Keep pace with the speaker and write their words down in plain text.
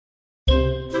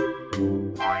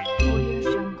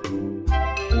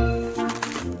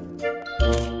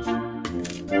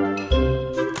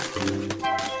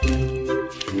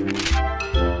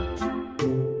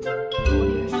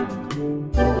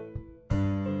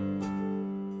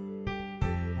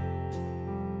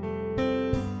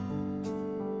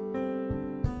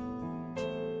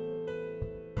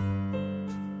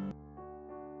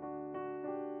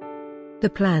The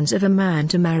plans of a man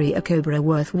to marry a cobra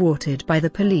were thwarted by the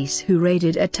police who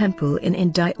raided a temple in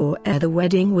Indiawhere. The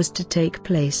wedding was to take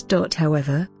place.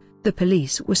 However, the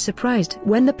police were surprised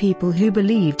when the people who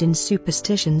believed in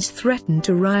superstitions threatened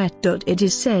to riot. It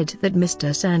is said that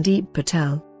Mr. Sandeep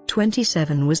Patel,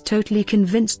 27, was totally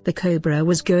convinced the cobra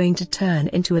was going to turn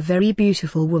into a very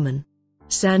beautiful woman.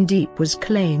 Sandeep was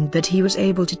claimed that he was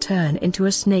able to turn into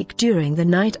a snake during the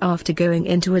night after going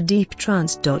into a deep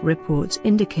trance. Reports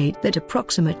indicate that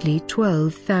approximately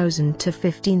 12,000 to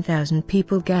 15,000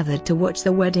 people gathered to watch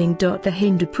the wedding. The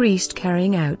Hindu priest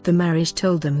carrying out the marriage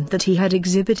told them that he had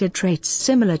exhibited traits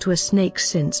similar to a snake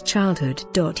since childhood.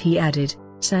 He added,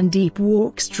 "Sandeep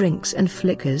walks, drinks and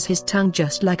flickers his tongue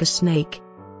just like a snake."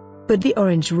 But the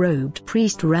orange-robed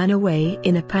priest ran away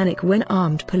in a panic when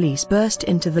armed police burst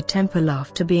into the temple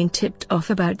after being tipped off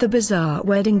about the bizarre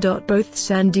wedding. Both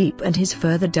Sandeep and his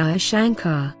father Daya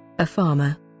Shankar, a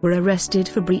farmer, were arrested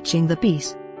for breaching the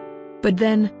peace. But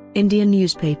then, Indian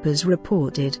newspapers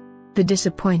reported, the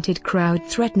disappointed crowd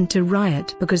threatened to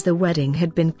riot because the wedding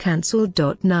had been cancelled.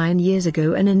 9 years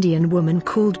ago, an Indian woman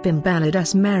called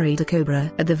Bimbaladass married a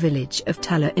cobra at the village of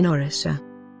Tala in Orissa.